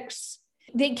fix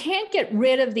They can't get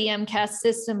rid of the MCAS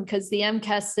system because the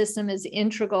MCAS system is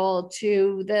integral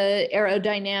to the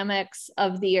aerodynamics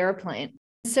of the airplane.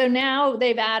 So now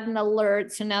they've added an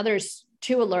alert. So now there's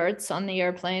 2 alerts on the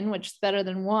airplane, which is better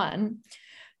than 1.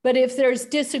 But if there's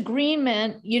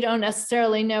disagreement, you don't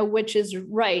necessarily know which is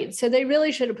right. So they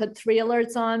really should have put 3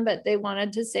 alerts on, but they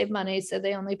wanted to save money, so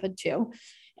they only put 2.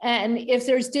 And if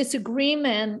there's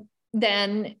disagreement,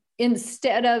 then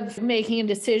instead of making a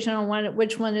decision on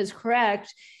which one is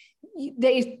correct,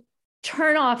 they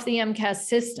turn off the MCAS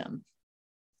system,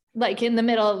 like in the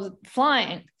middle of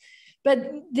flying.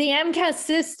 But the MCAS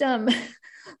system,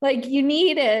 like you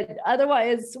need it.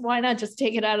 Otherwise, why not just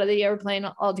take it out of the airplane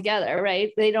altogether,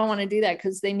 right? They don't want to do that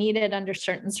because they need it under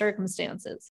certain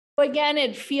circumstances. Again,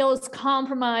 it feels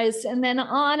compromised. And then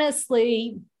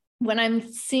honestly, when I'm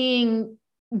seeing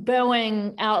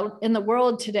Boeing out in the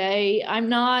world today, I'm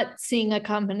not seeing a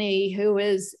company who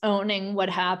is owning what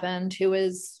happened, who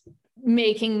is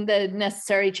making the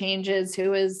necessary changes,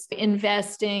 who is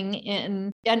investing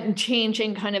in and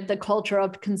changing kind of the culture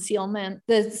of concealment.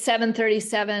 The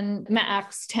 737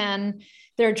 MAX 10,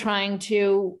 they're trying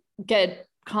to get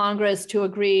Congress to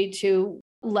agree to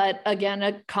let, again,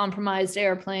 a compromised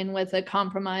airplane with a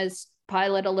compromised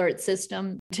pilot alert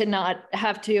system to not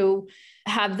have to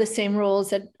have the same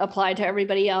rules that apply to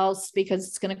everybody else because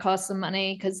it's going to cost them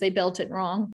money because they built it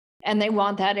wrong. And they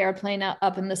want that airplane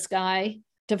up in the sky.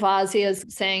 DeVazia is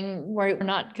saying we're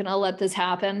not going to let this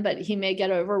happen, but he may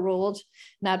get overruled.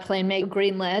 And that plane may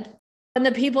greenlit. And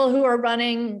the people who are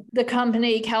running the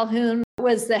company, Calhoun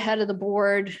was the head of the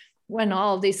board when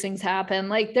all of these things happen.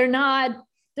 Like there's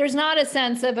not a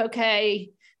sense of, okay,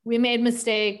 we made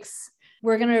mistakes.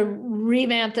 We're going to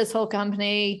revamp this whole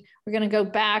company. We're going to go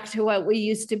back to what we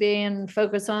used to be and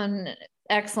focus on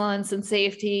excellence and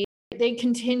safety. They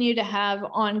continue to have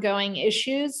ongoing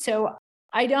issues. So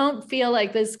I don't feel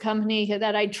like this company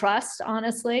that I trust,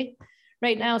 honestly,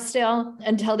 right now still,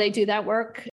 until they do that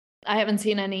work. I haven't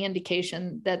seen any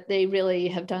indication that they really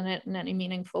have done it in any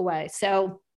meaningful way.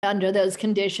 So under those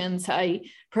conditions, I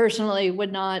personally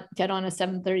would not get on a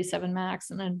 737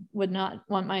 MAX, and I would not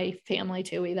want my family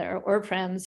to either, or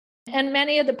friends. And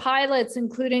many of the pilots,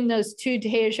 including those 2,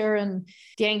 Taser and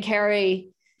Dan Carey,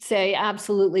 say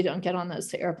absolutely don't get on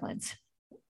those airplanes.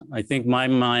 I think my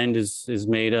mind is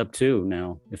made up too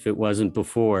now, if it wasn't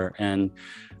before. And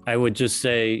I would just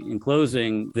say in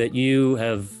closing that you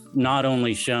have not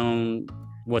only shown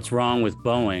what's wrong with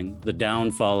Boeing, the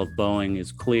downfall of Boeing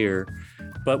is clear,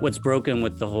 but what's broken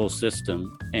with the whole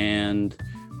system. And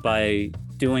by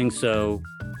doing so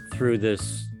through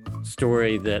this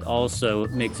story that also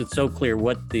makes it so clear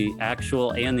what the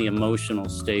actual and the emotional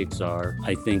stakes are,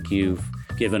 I think you've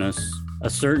given us a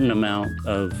certain amount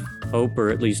of hope, or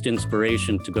at least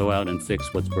inspiration, to go out and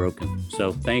fix what's broken.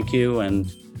 So thank you,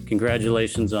 and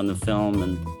congratulations on the film,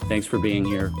 and thanks for being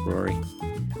here, Rory.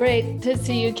 Great to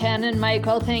see you, Ken and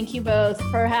Michael. Thank you both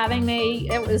for having me.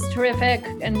 It was terrific,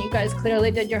 and you guys clearly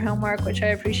did your homework, which I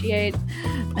appreciate.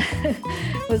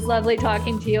 It was lovely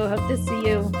talking to you. Hope to see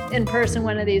you in person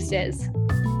one of these days.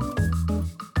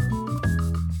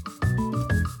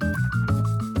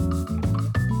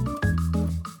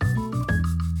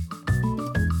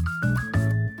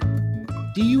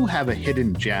 Do you have a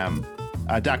hidden gem,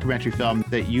 a documentary film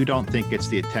that you don't think gets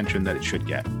the attention that it should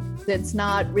get? It's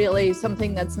not really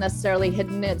something that's necessarily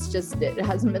hidden. It's just, it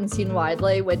hasn't been seen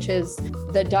widely, which is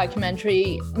the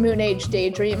documentary Moon Age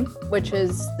Daydream, which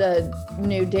is the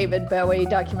new David Bowie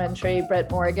documentary, Brett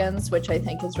Morgen's, which I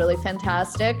think is really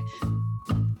fantastic.